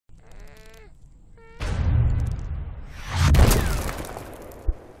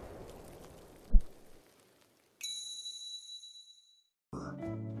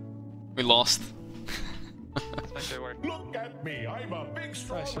lost. Look at me, I'm a big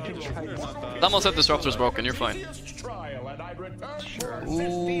strong Someone said disruptor's broken, you're fine. Sure.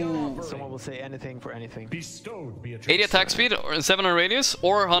 Ooh. Someone will say anything for anything. 80 attack speed or 700 radius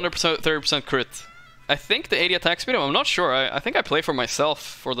or 100% 30% crit. I think the 80 attack speed, I'm not sure. I think I play for myself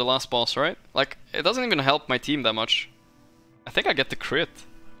for the last boss, right? Like, it doesn't even help my team that much. I think I get the crit.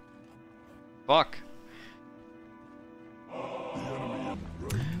 Fuck.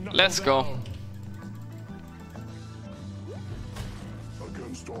 Let's go.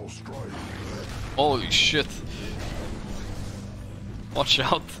 Holy shit. Watch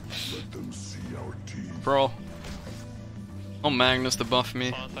out. Bro. Oh, Magnus to buff me.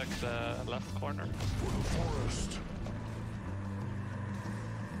 Attack the left corner.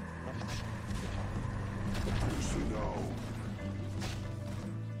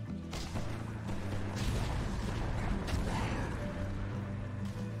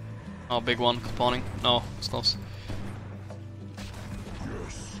 Oh, big one, spawning. No, it's close.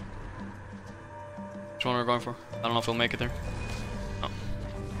 Which one are we going for? I don't know if we'll make it there. No.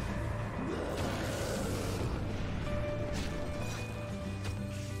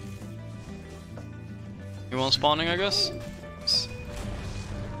 You want spawning, I guess?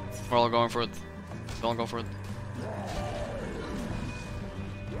 We're all going for it. Don't go for it.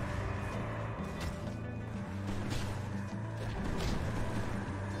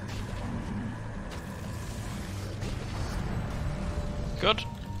 Good.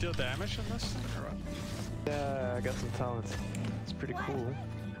 Deal damage in this thing or what? Yeah, I got some talent. It's pretty cool. To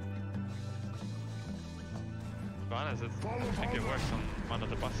be honest, I think it works on one of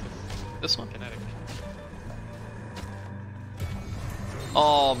the bosses. This one? Kinetic.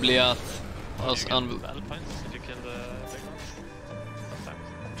 Oh, bliat. That was Battle unbelievable. points? Did you kill the big ones? Sometimes.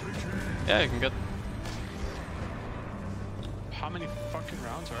 Yeah, you can get. How many fucking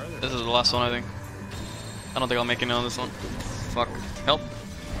rounds are there? This is the last one, I think. I don't think I'll make it on this one. Fuck. Help.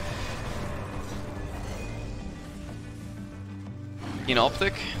 In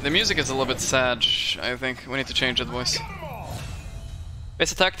optic, the music is a little bit sad, I think. We need to change that voice.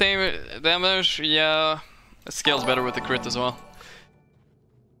 Base attack damage, yeah. It scales better with the crit as well.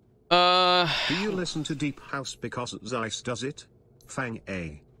 Do you listen to Deep House because Zeiss does it? Fang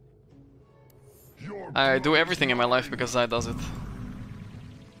A. I do everything in my life because Zai does it.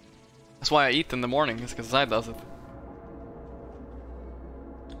 That's why I eat in the morning, it's because Zai does it.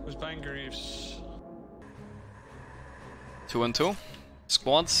 Who's buying Greaves? 2 and 2.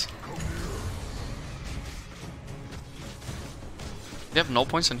 Squads. You have no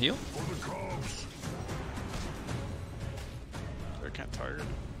points in heal? I can't target.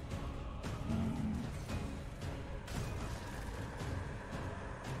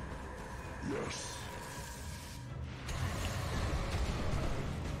 Yes.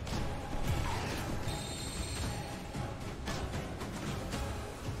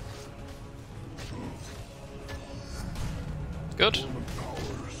 Good.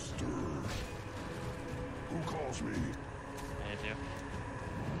 Who calls me? I do.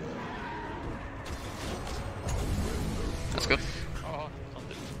 That's good. Oh,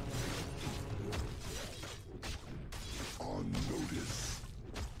 something. On notice.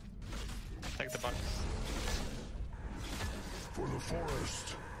 Take the box. For the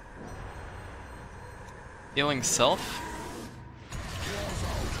forest. Healing self?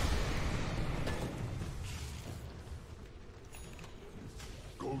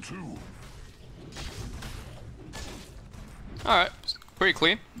 Go to. Alright, pretty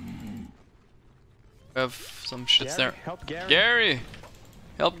clean. We have some shits there. Help Gary. Gary!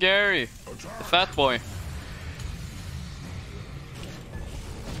 Help Gary! The fat boy.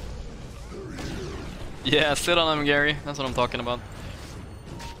 Yeah, sit on him, Gary. That's what I'm talking about.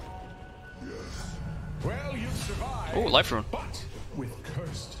 Well, you survived. Oh, life rune. But with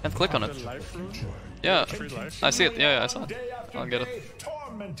cursed. Can't click on it. Life rune? Yeah, Free life. I see it. Yeah, I saw it. Day after I'll get day, it.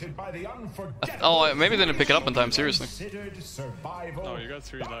 tormented by the unforgettable Oh, I maybe didn't pick it up in time, seriously. considered survival. No, you got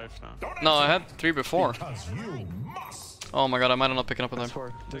 3 life now. Don't No, I answer, had 3 before. because you must. Oh my god, I might have not picked it up in That's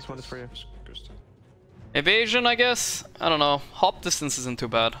time. for this one is for you. Evasion, I guess? I don't know. Hop distance isn't too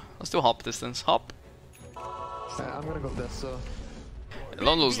bad. Let's do hop distance. Hop. I'm gonna go this, so.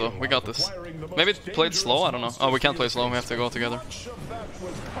 Don't lose though, we got this. Maybe play it slow, I don't know. Oh, we can't play slow, we have to go together. Much of that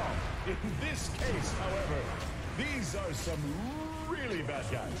was pop. In this case, however, these are some really bad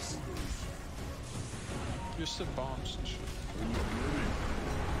guys. Use the bombs and shit.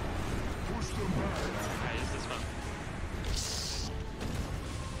 Push them back. I use this one.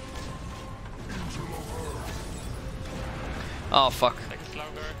 Oh fuck. Take a slow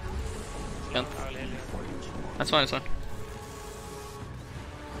guard. Can't. I'll heal you. That's fine, it's fine.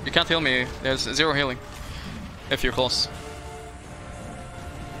 You can't heal me. There's 0 healing. If you're close.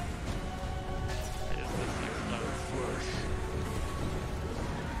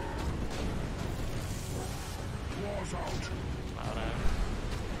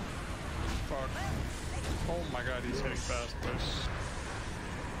 Oh my god, he's hitting fast. I'm gonna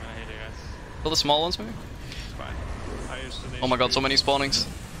hit you guys. Kill the small ones maybe? It's fine. I used an Oh my god, HP. so many spawnings.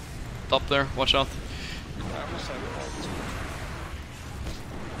 Top there, watch out. I almost have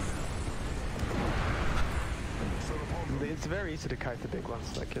ult. It's very easy to kite the big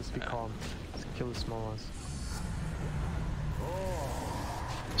ones, like just be calm. Just kill the small ones.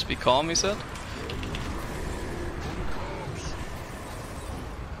 Just be calm, he said.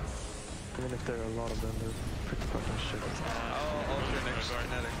 Even if there are a lot of them, they're pretty fucking shit. I'll ult your next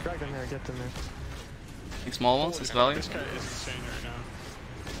kinetic. Drag them here, get them here. Think small ones, it's value. This guy is insane right now.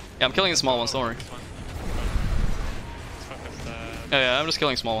 Yeah, I'm killing the small ones, don't worry. Let's focus the... Yeah, I'm just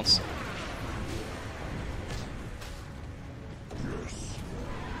killing small ones.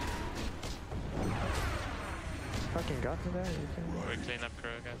 Fucking got me there, you can... We clean up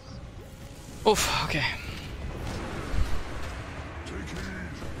crew, guys. Oof, okay.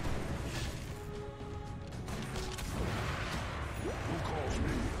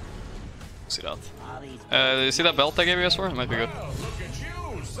 See that. You see that belt I gave you guys for? It might be good.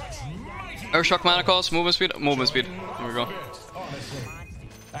 Airshock mana cost, movement speed. Movement speed. There we go.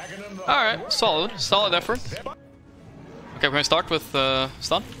 Alright, solid. Solid effort. Okay, we're gonna start with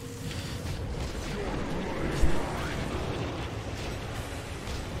stun.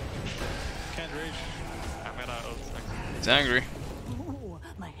 Can't reach. I'm gonna ult next. He's angry. Ooh,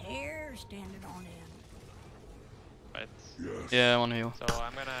 my hair standing on end. Right. Yeah, I wanna heal. So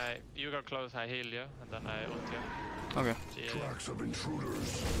I'm gonna... You go close, I heal you, and then I ult you. Okay.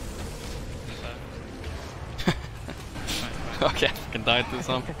 Okay, I fucking died to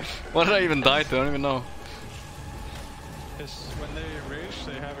some. What did I even die to? I don't even know. Yes, when they rage,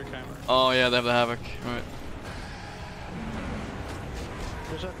 they have a camera. Oh yeah, they have the Havoc. Right.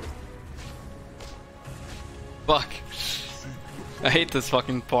 Push up. Fuck. I hate this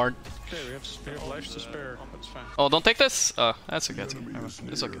fucking part. Okay, we have lives to spare. That's fine. Oh, don't take this? Oh, that's okay. It's okay.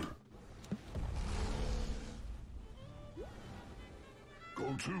 It's okay.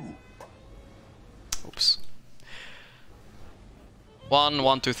 Oops. 1,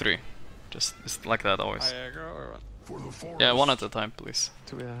 1, 2, 3. Just like that always. I aggro or what? Yeah, one at a time, please.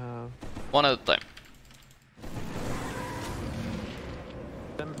 Do we have... One at a time.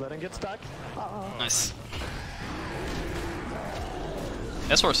 Let him get stuck. Nice.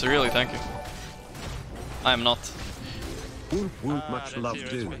 S-Horse, really, thank you. I am not. Much love,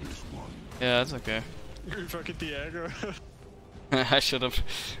 dude. Yeah, it's okay. You fucking de-aggro. I should have.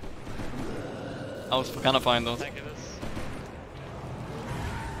 I was kind of fine though. Thank you, this.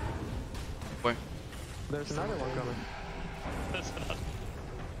 Boy. There's another one coming. That's another.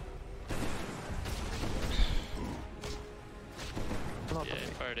 Not Yeah,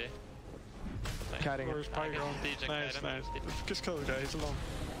 the party. kiting Where's it. Pyro? DJ Nice, kite him. nice. Just kill the guy, he's alone.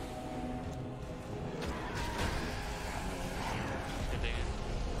 Hitting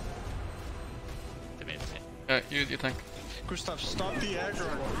it. To me. You tank. Gustav, stop the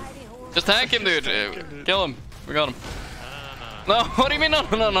aggro. Just tank him, dude. Kill him. We got him. No. No, what do you mean? No,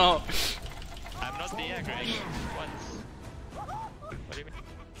 no, no. I'm not de-aggroing once. What do you mean?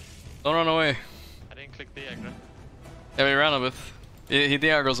 Don't run away. I didn't click de-aggro. Yeah, we ran a bit. He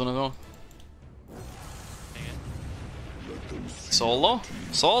de-aggroes on his own. Dang it. Solo?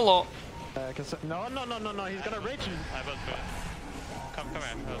 Solo. No, he's gonna rage you. I vote for it. Come here.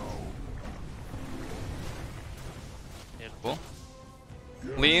 Vote. Cool.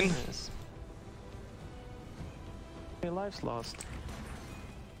 Lean. Yes. Your life's lost.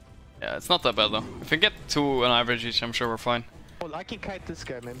 Yeah, it's not that bad though. If we get 2 on average each, I'm sure we're fine. Well, I can kite this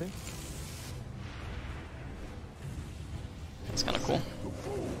guy, maybe. It's kind of cool.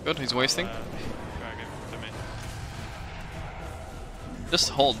 Good, he's wasting. Drag him to me. Just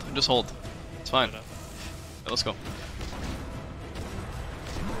hold, just hold. It's fine. Put it up. Yeah, let's go.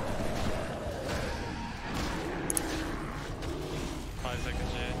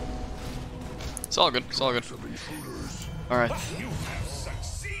 It's all good, it's all good. Alright.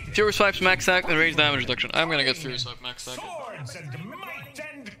 Fury Swipe's max attack and range damage reduction. I'm gonna get Fury Swipe max attack. Swords and might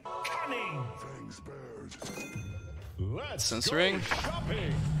and cunning. Let's Censoring. go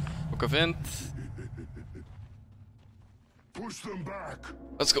shopping. Book of Int. Push them back.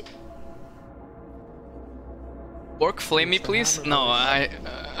 Let's go. Orc, flame me please? No,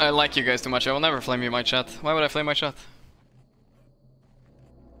 I like you guys too much. I will never flame you in my chat. Why would I flame my chat?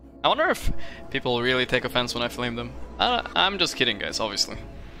 I wonder if people really take offense when I flame them. I'm just kidding, guys, obviously.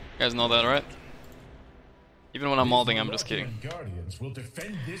 guys know that, right? Even when I'm molding, I'm just kidding. Guardians will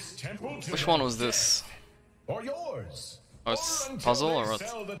defend this temple to Which the one was this? death. Or yours. Oh, it's Or until puzzle they or what?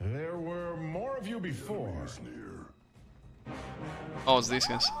 sell the- There were more of you before. Oh, it's these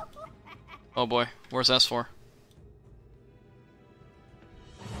guys. Oh boy, where's S4?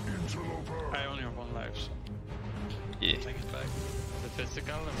 I only have 1 life, so Yeah. take it back. The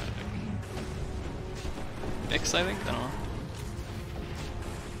physical or magic? X, I think? I don't know.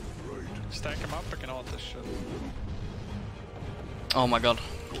 Stack him up, I can ult this shit. Oh my god.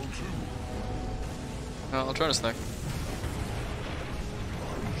 I'll try to stack.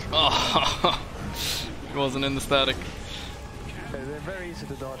 Oh, it wasn't in the static. They're very easy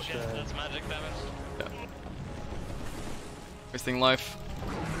to dodge. Okay, that's magic damage. Yeah. Wasting life.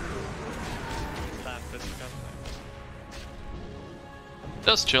 That physical.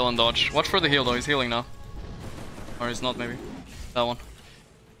 Just chill and dodge. Watch for the heal though, he's healing now. Or he's not, maybe. That one.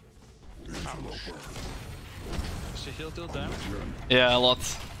 Does the heal deal damage? Yeah, a lot.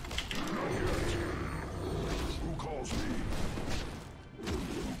 Who calls me?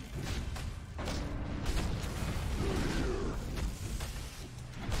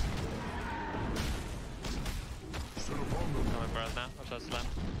 I'm in burst now. I'll just slam.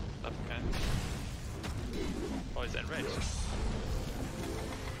 That's okay. Oh, he's enraged.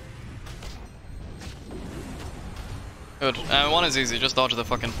 Good. One is easy, just dodge the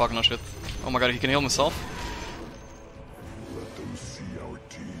fucking Pugna shit. Oh my god, he can heal himself. Let them see our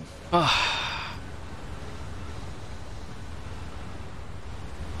teeth.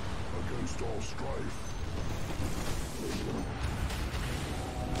 Against all strife.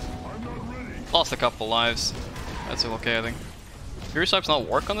 I'm not ready. Lost a couple lives. That's okay, I think. Fury Swipe's not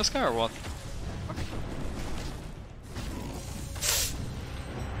work on this guy or what?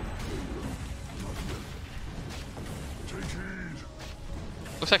 Take heed.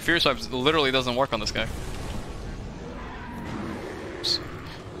 Looks like Fury Swipe literally doesn't work on this guy. Oops.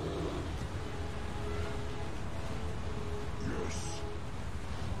 Yes.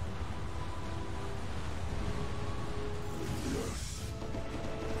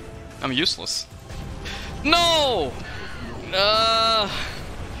 I'm useless. No!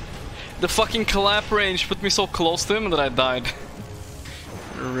 The fucking collab range put me so close to him that I died.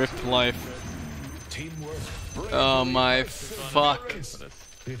 Rip life. Teamwork. Oh my bravery, fuck. perseverance.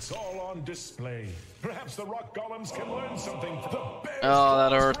 It's all on display. Perhaps the rock golems can learn something. The bears Oh,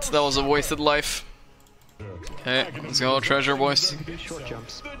 that hurt. That was a wasted life. Okay, let's go, treasure boys. Short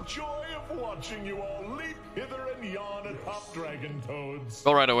jumps. The joy of watching you all leap hither and yawn at Hop Dragon Toads.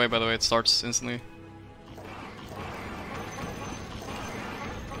 Go right away, by the way, it starts instantly.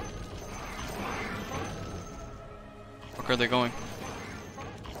 Where are they going?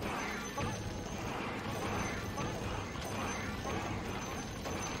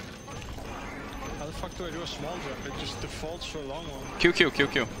 How the fuck do I do a small jump? It just defaults for a long one. Q, Q, Q,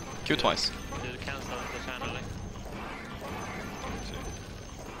 Q. Q twice. Did it cancel the channeling?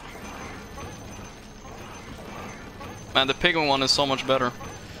 Man, the penguin one is so much better.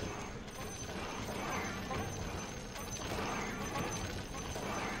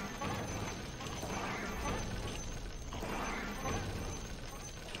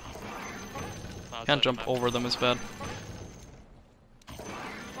 Can't jump over them, it's bad.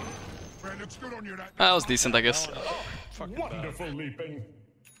 Man, looks good on you. That was decent, I guess. Wonderful leaping.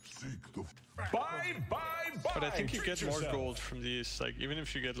 Seek the Bye, bye, bye. But I think you Treat get more yourself. gold from these, like, even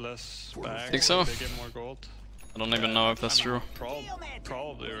if you get less back, Think so? they get more gold. I don't even know if that's I mean, true.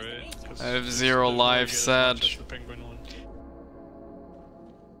 Probably, right? 'Cause I have it's 0 still life, big as sad. much as the penguin one.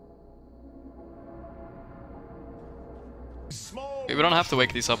 Small Okay, we don't have to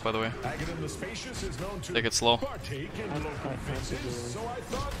wake these up, by the way. Aghanim the Spacious is known to Take it slow. partake in local fences, so I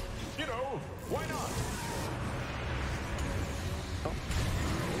thought, you know, why not?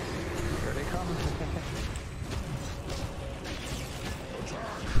 Here they come.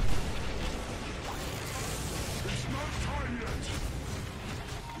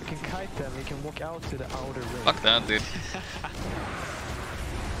 We can kite them, we can walk out to the outer ring. Fuck that, dude.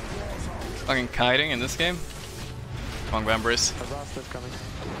 Fucking kiting in this game? Come on, Glambrace. Rasta's coming.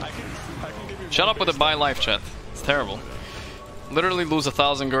 I can give you Shut one up with the base buy life chat. It's terrible. Literally lose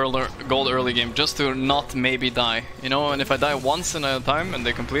 1,000 gold early game just to not maybe die. You know, and if I die once in a time and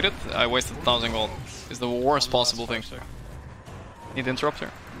they complete it, I wasted 1,000 gold. It's the worst possible thing. Need to interrupt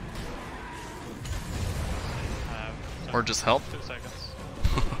here. Or just help. 2 seconds.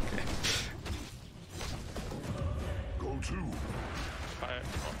 Okay. go to. Fire.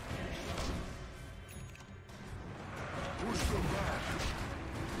 Push them back.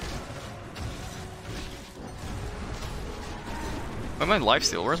 Where's my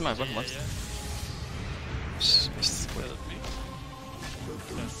lifesteal? Where's my fucking Yeah, lifesteal? yeah. Just Let it be.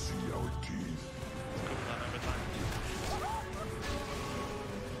 Yes. Cooldown every time.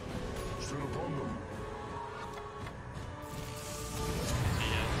 Yeah.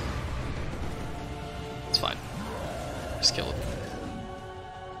 It's fine. Just kill it.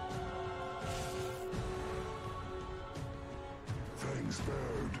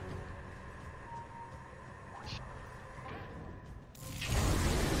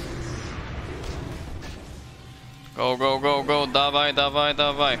 Go, go, go, go. Dawaj, dawaj,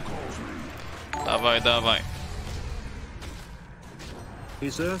 dawaj. Dawaj, dawaj.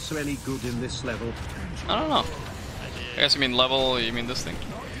 Is Ursa any good in this level? I don't know. I guess you mean level, you mean this thing?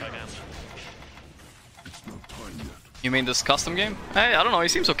 You mean this custom game? Hey, I don't know, he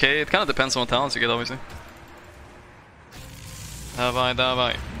seems okay. It kind of depends on what talents you get, obviously. Dawaj,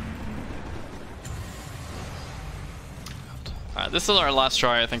 dawaj. Alright, this is our last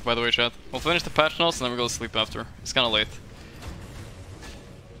try, I think, by the way, chat. We'll finish the patch notes and then we'll go to sleep after. It's kind of late.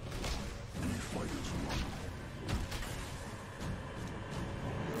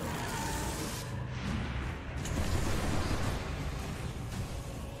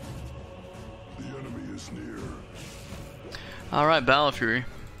 Alright, Battle Fury.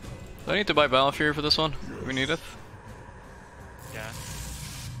 Do I need to buy Battle Fury for this one? Do we need it? Yeah.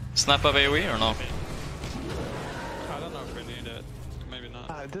 Snap up AoE or no? I don't know if we need it. Maybe not.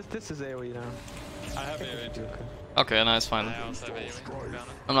 This is AoE now. I have AoE too. Okay, nice, fine then. I also have AoE, to be honest.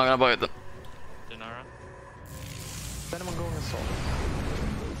 I'm not gonna buy it then. Dinara. Is anyone going assault?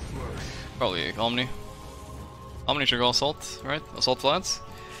 Probably Omni. Omni should go assault, right? Assault lance?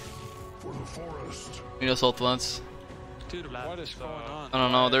 Need assault lance. Dude, what is going on? I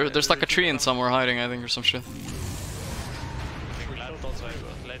don't know, there's like a tree in somewhere hiding, I think, or some shit. I think Lad's also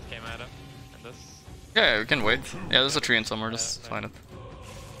a late game item in this. Yeah, we can wait. Yeah, there's a tree in somewhere, just find it.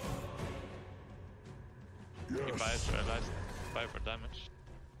 He buys for life, buy for damage.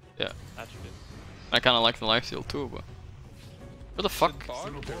 Yeah. Attribute. I kinda like the lifesteal too, but... Where the fuck?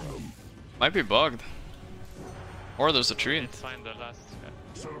 Might be bugged. Or there's a tree in. Find the last guy.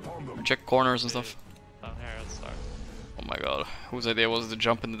 Check corners and stuff. Down here at the start. Oh my god, whose idea was it to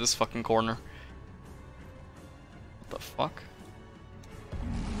jump into this fucking corner? What the fuck?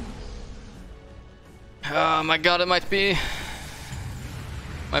 Oh my god, it might be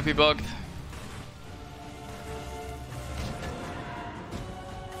bugged.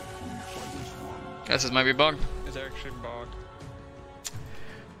 Guess it might be bugged. It's actually bugged.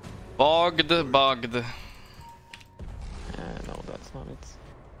 Bugged. No, that's not it.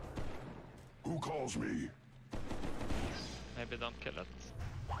 Who calls me? Maybe don't kill it.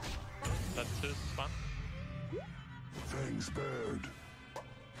 That two's fun. Fangs bared.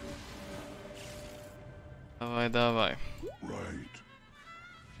 Dawaj, dawaj. Right.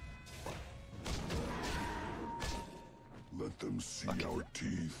 Let them see our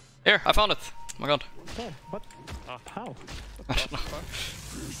teeth. Here, I found it. Oh my god. Oh, what? How? I don't know.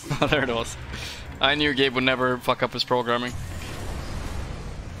 There it was. I knew Gabe would never fuck up his programming.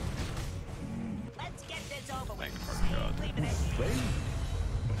 Let's get this over with.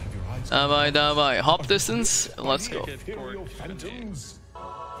 Dawaj, dawaj. Hop distance. Let's go. Imperial Phantoms.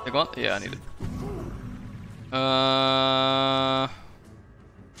 Take one? Yeah, I need it.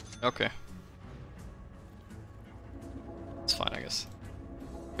 Okay. It's fine, I guess.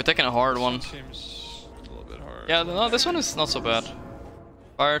 We're taking a hard one. Seems a little bit hard. Yeah, no, this one is not so bad.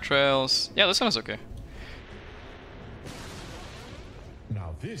 Fire trails. Yeah, this one is okay.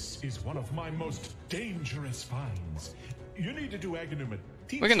 Now this is one of my most dangerous finds. You need to do Aghanim a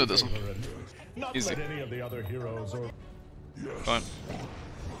We can do this one. and not Easy. let any of the other heroes or Fine.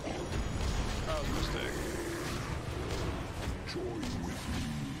 That was a mistake. Join with me.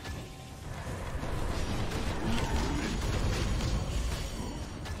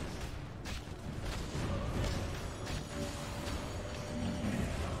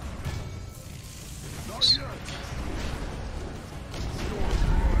 Not yet. Your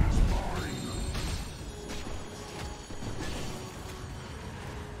blood is mine.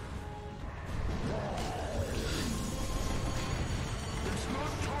 It's not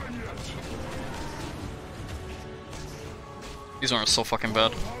time yet. These aren't so fucking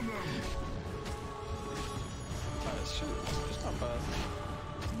bad. On them. It's not bad.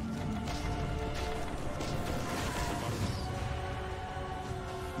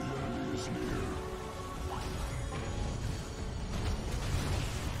 The enemy is near.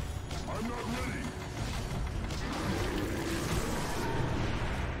 I'm not ready.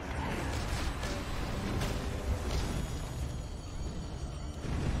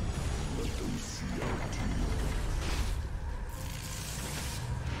 Let them see our teeth.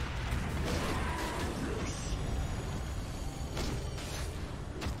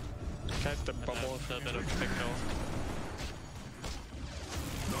 Kite the bubble. A bit of pickle.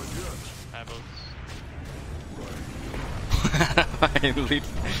 Not yet. I will. I leap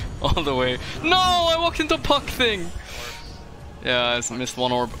all the way. No, I walked into puck thing. Yeah, I missed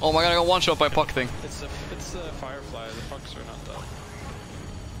one orb. Oh my god, I got one shot by puck thing. It's a firefly. The pucks are not that.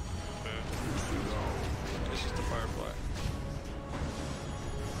 It's just a firefly.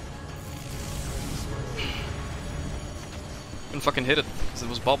 Couldn't fucking hit it because it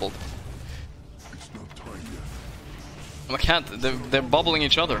was bubbled. It's not time yet. I can't. They're bubbling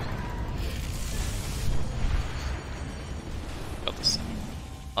each other. Got this.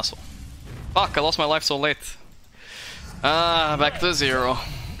 Hustle. Fuck! I lost my life so late. Ah, back to 0.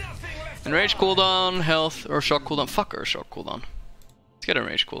 Enrage cooldown, health, or shock cooldown. Fuck or shock cooldown. Let's get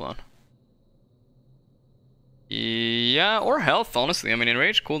enrage cooldown. Yeah, or health, honestly. I mean,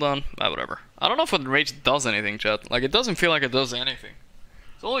 enrage cooldown, whatever. I don't know if enrage does anything, chat. Like, it doesn't feel like it does anything.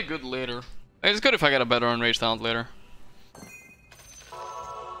 It's only good later. It's good if I get a better enrage talent later.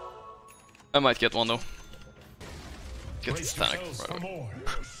 I might get one though. Get the static right away.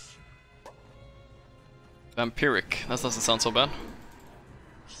 Vampiric. That doesn't sound so bad.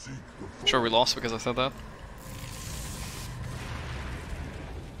 Sure we lost because I said that.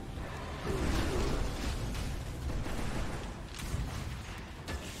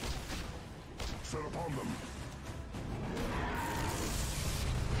 Set upon them.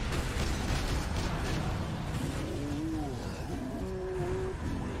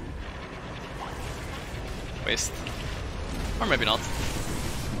 Waste. Or maybe not.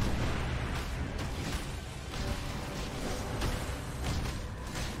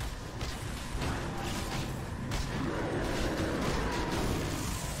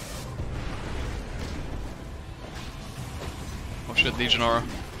 Oh shit, Legion aura.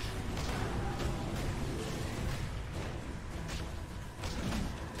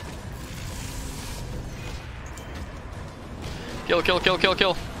 Kill, kill, kill, kill,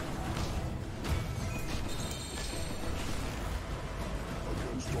 kill.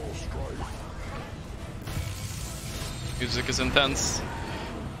 Against all strife. Music is intense.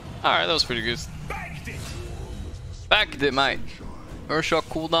 Alright, that was pretty good. Backed it, mate. Urshok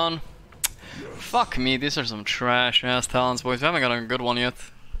cooldown. Fuck me, these are some trash ass talents, boys. We haven't got a good one yet.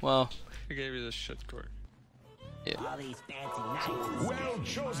 Well, I gave you this shit, Gorgc. All these fancy knights. Well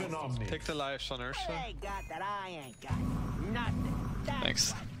chosen, Omni. Take the lives on Ursa. They got that I ain't got. Nothing. That's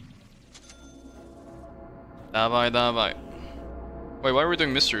thanks. right. Davai, davai. Wait, why are we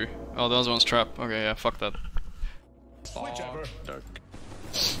doing mystery? Oh, the other one's trap. Okay, yeah, fuck that. Whichever. Dark.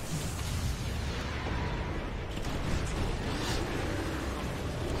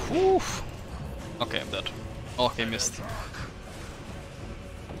 Whew. Okay, I'm dead. Oh, okay, missed.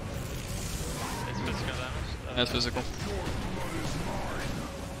 It's physical damage. That's physical.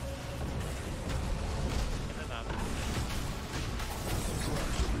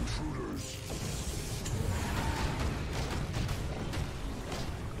 Tracks of intruders.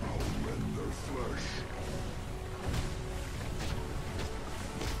 I'll rend their flesh.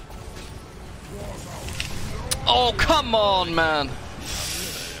 Oh, come on, man!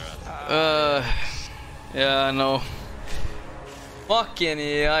 Yeah, I know. Fucking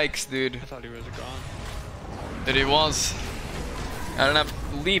yikes, dude. I thought he was gone. But he was. I don't have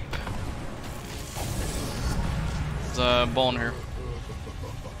leap. There's a bone here.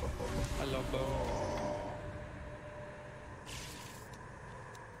 I love bow.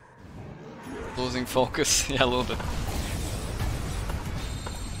 Losing focus. Yeah, a little bit.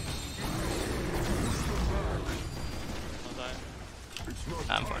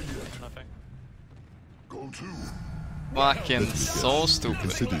 I'm fine. Nothing. Go to. Fucking so stupid.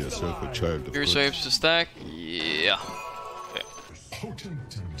 Consider yourself a child of Your God. shapes to stack? Yeah. Okay.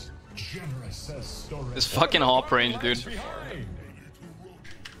 Potent and generous as storage. This fucking hop range, dude. Behind.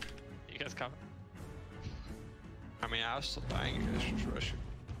 You guys come. I mean, I was still dying. You guys should rush it.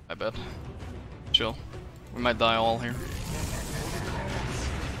 I bet. Chill. We might die all here.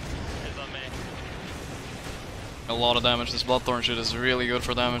 It's on me. A lot of damage. This Bloodthorn shit is really good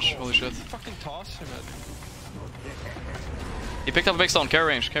for damage. Holy shit. Fucking toss him at. He picked up a big stone. Carry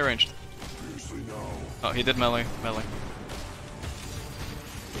ranged. Carry ranged. Fiercely now. Oh, he did melee. Melee.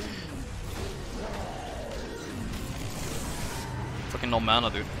 Fucking no mana,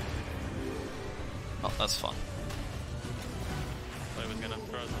 dude. Oh, that's fun. I was gonna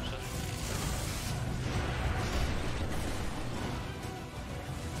throw some shit.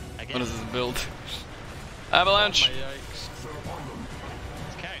 Again. What is this build? Avalanche! My yikes.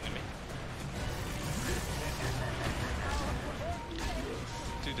 It's carrying me.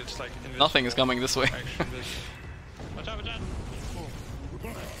 Dude, it's like invisible. Nothing is coming this way. Actually, this. Watch out, watch out.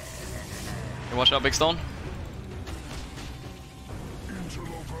 You watch out, big stone.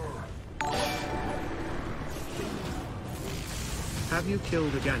 Have you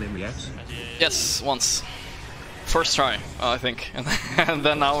killed Aghanim yet? Yes, once. First try, I think. And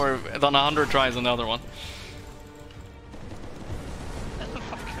then now we're done 100 tries on the other one. What the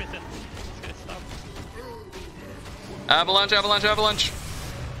fuck with it? This guy's stuck. Avalanche, avalanche, avalanche!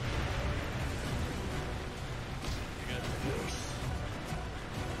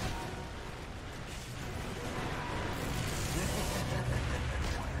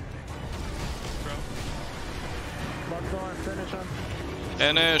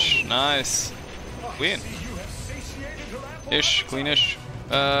 Finish, nice. Clean. Ish, cleanish.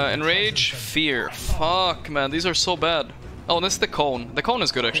 Enrage, fear. Fuck, man, these are so bad. Oh, this is the cone. The cone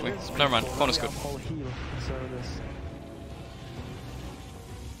is good actually. Never mind, cone is good.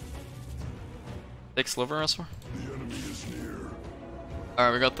 Take sliver as well.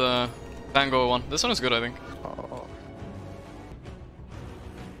 Alright, we got the Vango one. This one is good, I think.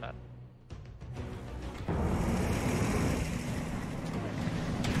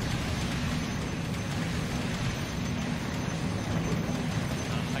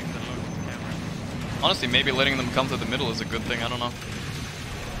 Honestly, maybe letting them come to the middle is a good thing, I don't know.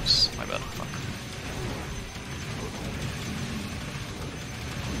 Oops, my bad, fuck.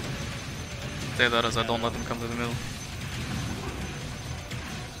 Say that as I don't let them come to the middle.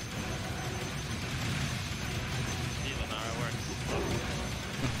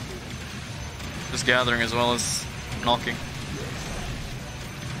 Just gathering as well as knocking.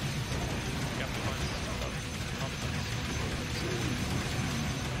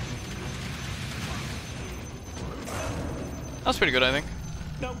 That's pretty good, I think.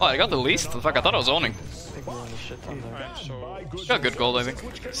 Oh, I got the least? Fuck, I thought I was owning. Got good gold, I think.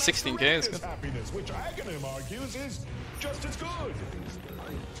 16k is good. Which Aghanim argues is just as good.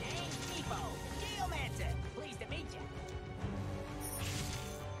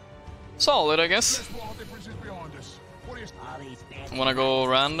 Solid, I guess. Wanna go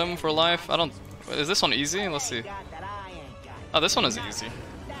random for life? I don't... Is this one easy? Let's see. Oh, this one is easy.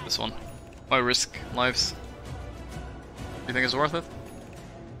 This one. Why risk lives? You think it's worth it?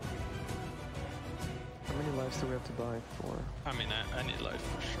 How many lives do we have to buy for? I mean, I need life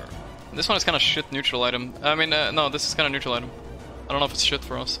for sure. This one is kind of shit neutral item. I mean, no, this is kind of neutral item. I don't know if it's shit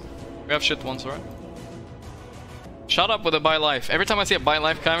for us. We have shit ones, right? Shut up with a buy life. Every time I see a buy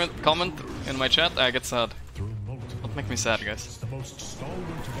life comment in my chat, I get sad. Don't make me sad, guys.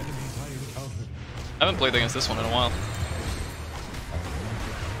 I haven't played against this one in a while.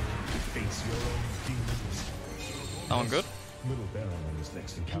 That one good?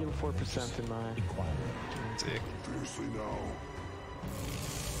 Heal 4% in my... Sick.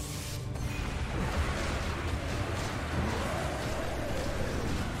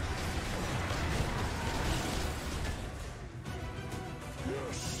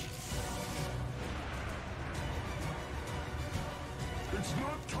 It's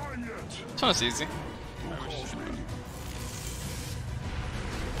not time yet. This one is easy.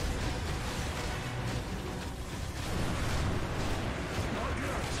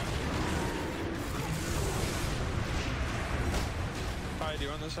 Do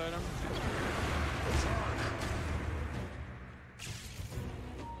you want this item?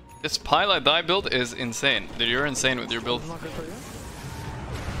 This Pieliedie die build is insane. Dude, you're insane with your build. This one is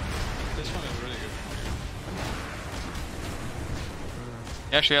really good.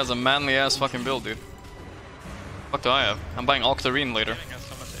 He actually has a manly ass fucking build, dude. What do I have? I'm buying Octarine later.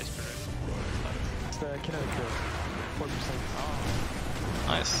 It's the kinetic build. 4%.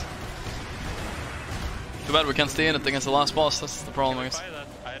 Nice. Too bad we can't stay in it against the last boss, that's the problem, I guess. Buy that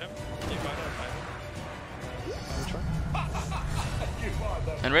item? Can you buy that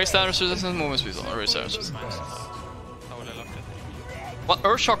item? And raise status resistance, movement speed, or raise status resistance. How will I lock it? What?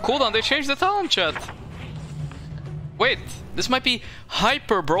 Earthshock cooldown? They changed the talent, chat! Wait, this might be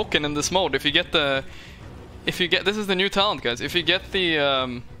hyper broken in this mode if you get the... If you get... This is the new talent, guys. If you get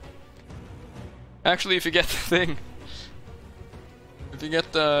the... Actually, if you get the thing... If you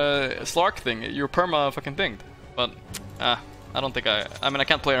get the Slark thing, you're perma fucking thinged. But, I don't think I mean, I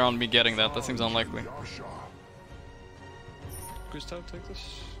can't play around me getting that. That seems unlikely. Gustav, take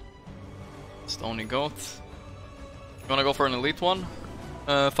this. Stony Goat. You wanna go for an elite one?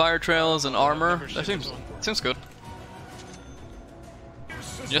 Fire trails and armor. That seems good.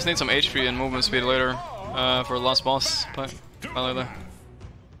 You just need some HP and movement speed later for the last boss. Probably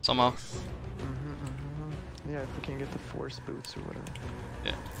somehow. Yeah, if we can get the force boots or whatever.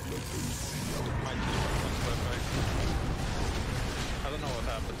 Yeah. I don't know what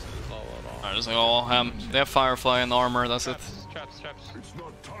happens in this level at all. Alright, just like all ham. They have Firefly and armor, that's it. Traps, traps. It's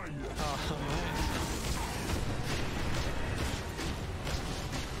not time yet. Oh,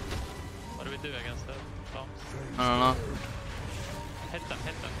 What do we do against the bombs? I don't know. Hit them,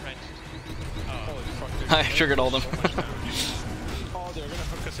 range. holy fuck, dude. I triggered all them. Oh, they're gonna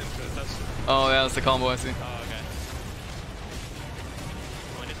hook us into it. That's. Oh yeah, that's the combo I see. Oh, okay.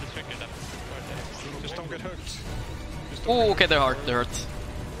 We need to trigger them. Just don't get hooked. Oh, okay, they're hard. They hurt.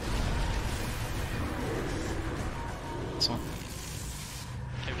 This one.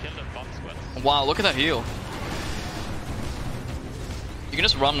 Can we kill the bomb squad? Wow, look at that heal. You can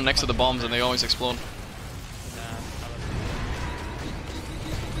just run next to the bombs and they always explode.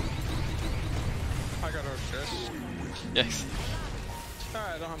 I got hooked, yes. Yes.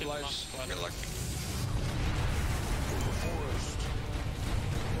 I don't have lives. Good luck.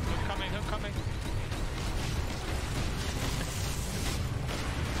 Who's coming?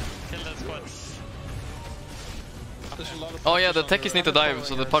 Kill that squad. There's a lot of Oh yeah, the punches techies need to on dive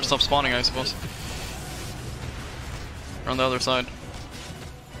so the parts stop spawning, I suppose. On the other side.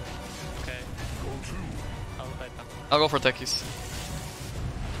 Okay. I'll fight them. I'll go for techies.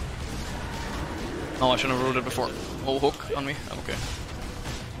 Oh, I shouldn't have rooted before. Oh, hook on me. I'm okay.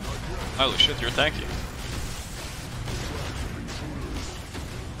 Holy shit, you're tanky.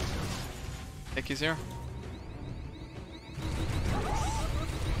 Techies here.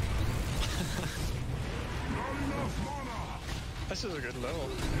 This is a good level.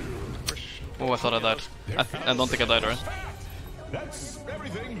 Oh, I thought I died. I don't think I died, right? That's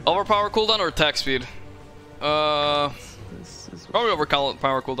everything. Overpower cooldown or attack speed? Probably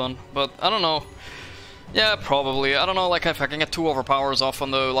overpower cooldown, but I don't know. Yeah, probably. I don't know, like if I can get 2 overpowers off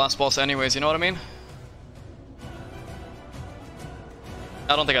on the last boss anyways, you know what I mean?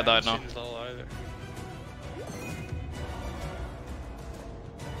 I don't think I died, no.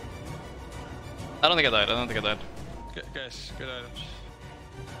 I don't think I died. Guys, good items.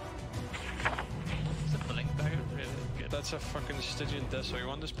 Is the blink dagger really good? That's a fucking Stygian Deso. You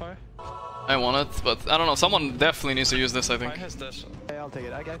want this pie? I want it, but I don't know, someone definitely needs to use this, I think. Pie has Deso. Hey, I'll take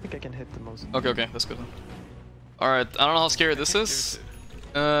it. I think I can hit the most. Okay, that's good then. Alright, I don't know how scary this is.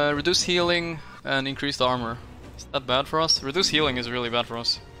 Reduce healing and increased armor. Is that bad for us? Reduce healing is really bad for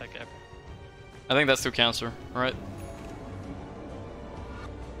us. Okay. I think that's 2 cancer, alright?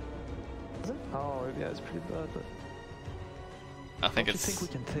 Is it? Oh, yeah, it's pretty bad, but... I think Don't it's... you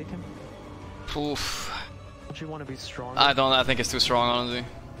think we can take him? Oof. Don't you want to be strong? I think it's too strong, honestly.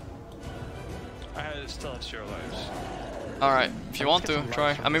 I still have 0 lives. Alright, if you want to,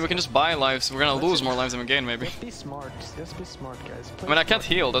 try. I mean, we can just buy lives. We're gonna lose more lives than we gain, maybe. Just be smart. Just be smart, guys. I mean, I can't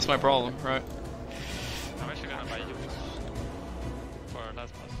heal, that's my problem, right? I'm actually gonna buy you for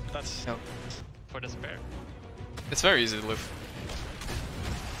last boss. That's... Yep. For the spare. It's very easy to live.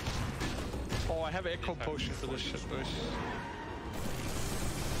 Oh, I have echo potion for this shit, boys.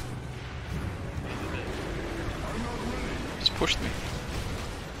 Just pushed me.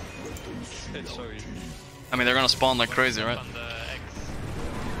 It's so easy. I mean, they're gonna spawn like crazy, right? On the X.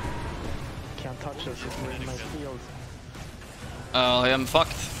 Can't touch us if we're in my field. I'm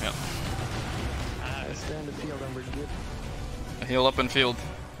fucked. Yeah. I stay in the field and we're good. Heal up in field.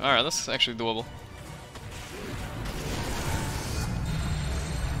 Alright, that's actually doable.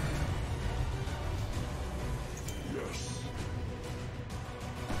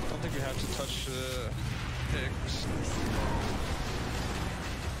 I don't think we have to touch X.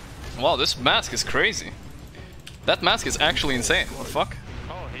 Wow, this mask is crazy. That mask is actually insane. What the fuck?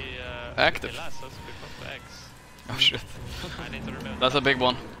 Oh, he Active. He lasts us because the X. Oh shit. I need to remember. That's a big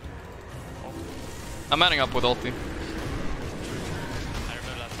one. I'm adding up with ulti. I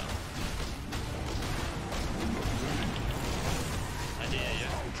remember last time. I did, yeah.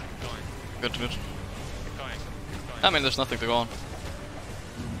 Going. Good. Going. I mean, there's nothing to go on.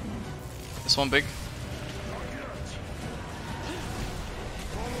 This one big.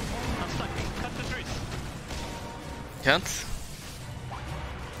 I'm stuck. Cut the trees. Can't.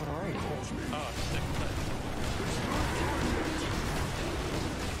 Alright. Oh, sick.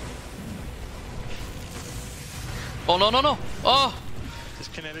 Oh no! Oh! This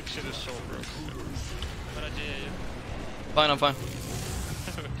kinetic shit is so broken. But I did, yeah. Fine, I'm fine.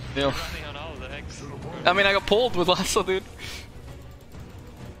 You're Deal. running on all the X. I mean, I got pulled with lasso, dude.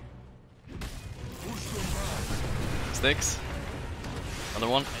 Stakes.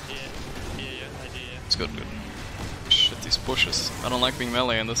 Another one. I did, yeah. It's good. Shit, these pushes. I don't like being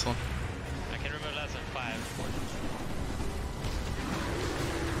melee in this one. I can remember last time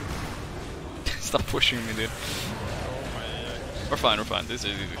 5. Stop pushing me, dude. We're fine. This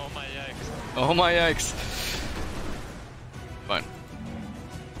is easy. Oh my yikes. Oh my yikes. Fine.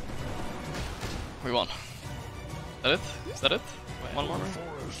 We won. that it? Is that it? One more?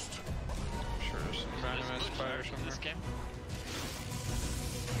 Forest. Sure, there's some random spire somewhere. This game.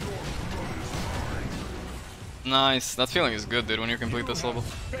 Nice. That feeling is good, dude, when you complete this level.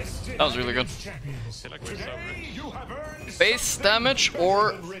 That was really good. I feel like we're so rich. Base damage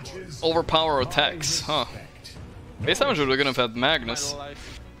or overpower attacks? Huh. Base damage would have gonna have had Magnus. Final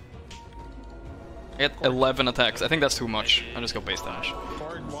life. Hit 11 attacks. I think that's too much. I'll just go base damage.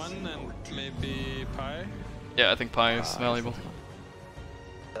 Gorgc 1 and maybe Pi. Yeah, I think Pi is valuable.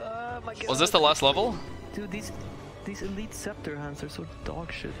 My God. Was this the last level? Dude, these elite scepter hands are so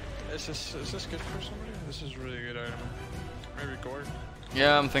dog shit. Is this good for somebody? This is really good item. Maybe Gorgc.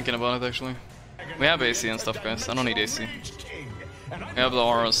 Yeah, I'm thinking about it actually. We have AC and stuff, guys. I don't need AC. We have the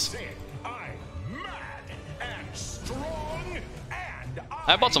auras.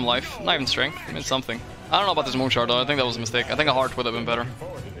 I bought some life, not even strength. I mean something. I don't know about this moon shard though. I think that was a mistake. I think a heart would have been better.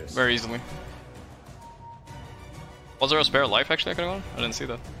 Very easily. Was there a spare life actually I could have gone? I didn't see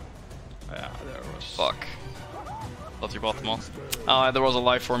that. Yeah, there was. Fuck. Thought you bought them all. Oh, there was a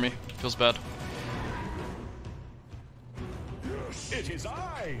life for me. Feels bad. It is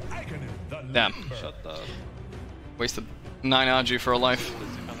I, Aghanim, the Damn. Limber. Shut up. Wasted 9 AG for a life.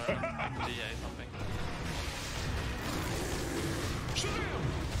 GA something.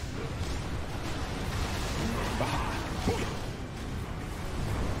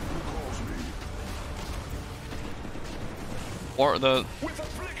 Or the... With a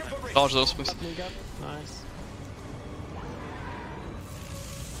flick of the wrist. Dodge those, please. Nice.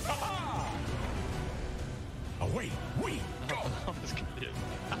 Away, we go. This could be it. You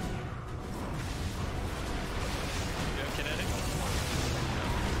have kinetic?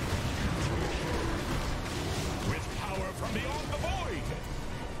 With power from beyond the void.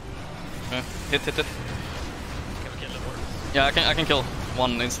 Hit. Can we kill the ward? Yeah, I can kill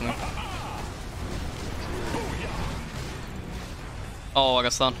one instantly. Oh, I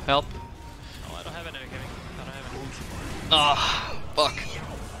got stunned. Help. Oh, I don't have any gaming. I don't have any. Ah, fuck.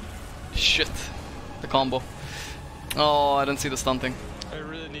 Shit. The combo. Oh, I didn't see the stun thing. I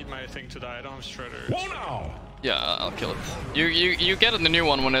really need my thing to die. I don't have Shredder. Whoa now. Yeah, I'll kill it. You get it in the new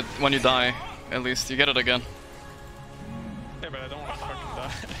one when you die. At least you get it again. Yeah, but I don't want to fucking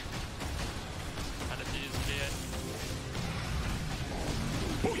die. And if you use GA.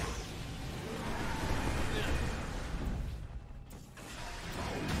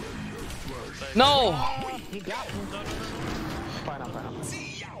 No. Fine.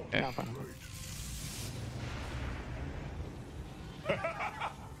 Okay. Yeah, fine.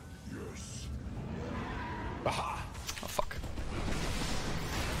 Oh fuck.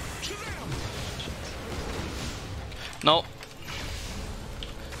 No.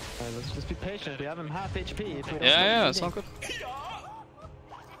 Let's just be patient. We have him half HP. If we don't Yeah, it's not good.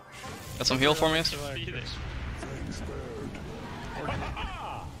 Got some heal for me?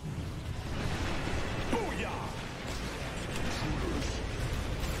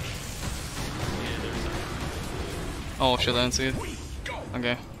 Oh shit, I didn't see it.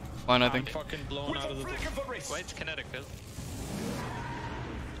 Okay, fine I I'm think. fucking blown out of the... Wait, it's kinetic build.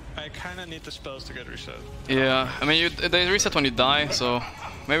 I kinda need the spells to get reset. Yeah, I mean they reset when you die, so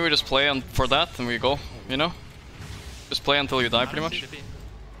maybe we just play for that and we go, you know? Just play until you die pretty much.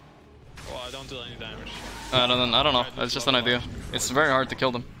 Well, I don't do any damage. I don't know, it's just an idea. It's very hard to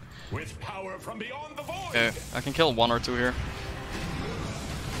kill them. With power from beyond the void. Okay, I can kill 1 or 2 here.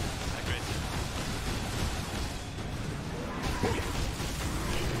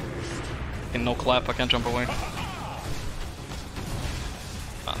 In no clap, I can't jump away.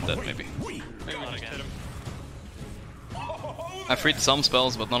 I'm dead, maybe. Maybe not again. Hit him. I freed some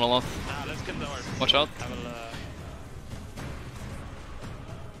spells, but not a lot. Nah, let's kill the orb. Watch out. I will,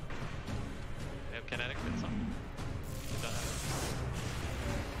 we have kinetic with some. We don't have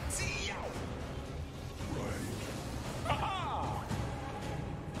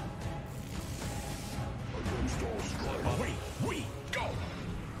Away, we go.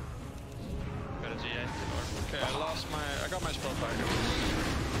 Got a GA. Okay, I got my spell back.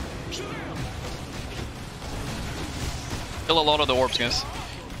 Kill a lot of the orbs, guys.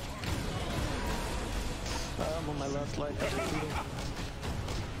 I'm on my last life. I will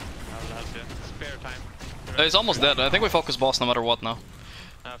help you. Spare time. He's almost dead. I think we focus boss no matter what now.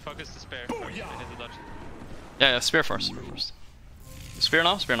 Focus the spare. First. We need to dodge. Yeah, spear first. Spear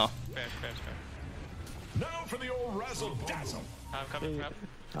now? Spear now. Spare. Now for the old razzle dazzle. I'm coming up.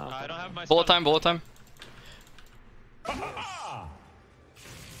 I don't have my Bullet stun. time.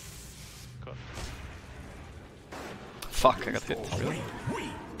 Cool. Fuck, I got hit. Away, we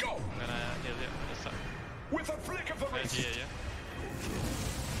go. I'm gonna heal you this time. With a flick of the wrist. GA,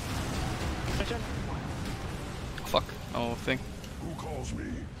 yeah? Fuck. no thing. Who calls me?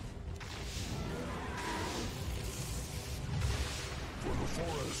 For the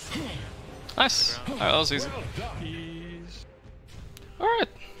forest. Nice. Alright, that was easy. Alright,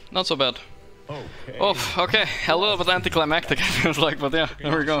 not so bad. Okay. Oh, okay. A little bit anticlimactic, I feels like, but yeah,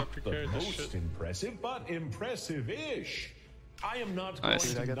 there we go. The most impressive, but impressive-ish. I am not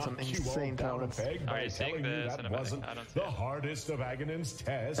Nice. going Dude, I to got some knock you insane all down a talents. peg Are by you seeing telling you the that cinematic? wasn't I don't see the it. hardest of Aghanim's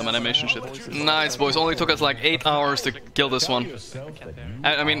tests. Some animation I'll shit. let you Nice, boys. Only took us like 8 hours to kill this tell one. yourself that you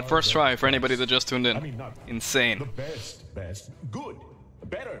I mean, are first try for the anybody that best. just tuned I in. mean, not the Insane. best, good,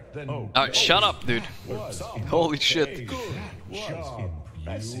 better than. Shut up, dude. Was Holy shit. Good job,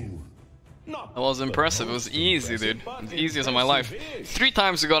 impressive. Not That was impressive. It was easy, dude. It was easiest of my life. 3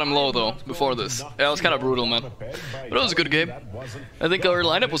 times we got him low, though, before this. Yeah, it was kind of brutal, man. But it was a good game. I think our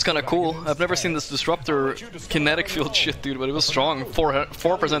lineup was kind of cool. I've never seen this disruptor kinetic field shit, dude, but it was strong. 4%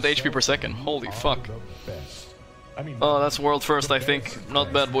 HP per second. Holy fuck. Oh, that's world first, I think.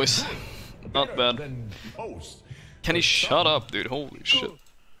 Not bad, boys. Not bad. Can he shut up, dude? Holy shit.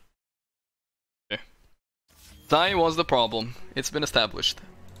 Okay. Die was the problem. It's been established.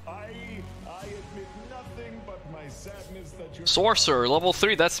 I admit nothing but my sadness that you. Sorcerer, level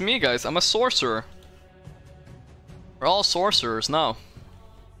 3, that's me, guys. I'm a sorcerer. We're all sorcerers now.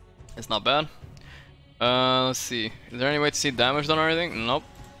 It's not bad. Let's see. Is there any way to see damage done or anything? Nope.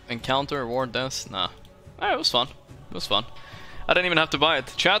 Encounter, ward deaths? Nah. It was fun. It was fun. I didn't even have to buy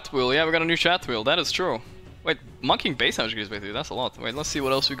it. Chat wheel, yeah, we got a new chat wheel. That is true. Wait, monkeying base damage gives basically. That's a lot. Wait, let's see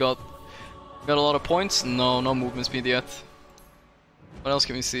what else we got. Got a lot of points? No, no movement speed yet. What else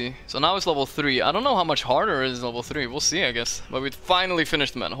can we see? So now it's level 3. I don't know how much harder it is level 3. We'll see, I guess. But we finally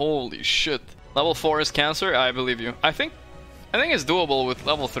finished, man. Holy shit. Level 4 is cancer? I believe you. I think it's doable with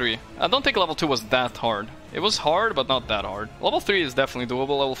level 3. I don't think level 2 was that hard. It was hard, but not that hard. Level 3 is definitely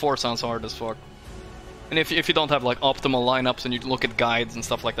doable. Level 4 sounds hard as fuck. And if you don't have like optimal lineups and you look at guides and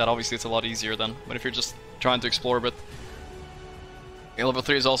stuff like that, obviously it's a lot easier then. But if you're just trying to explore a bit. Yeah, level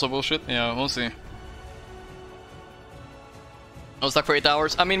 3 is also bullshit? Yeah, we'll see. I was stuck for 8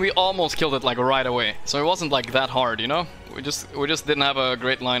 hours. I mean, we almost killed it like right away, so it wasn't like that hard, you know. We just didn't have a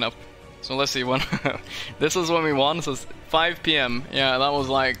great lineup. So let's see when. This is when we won. So it's 5 p.m. Yeah, that was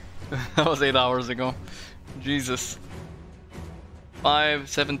like that was 8 hours ago. Jesus.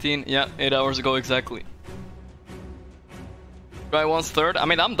 5:17. Yeah, 8 hours ago exactly. Guy wants third. I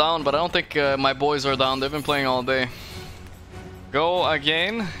mean, I'm down, but I don't think my boys are down. They've been playing all day. Go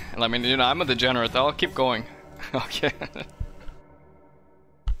again. I mean, you know, I'm a degenerate. I'll keep going. Okay.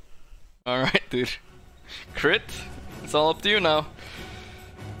 Alright, dude. Crit? It's all up to you now.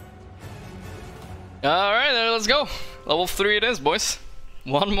 Alright, let's go. Level 3 it is, boys.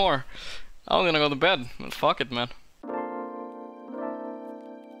 One more. I'm gonna go to bed. Fuck it, man.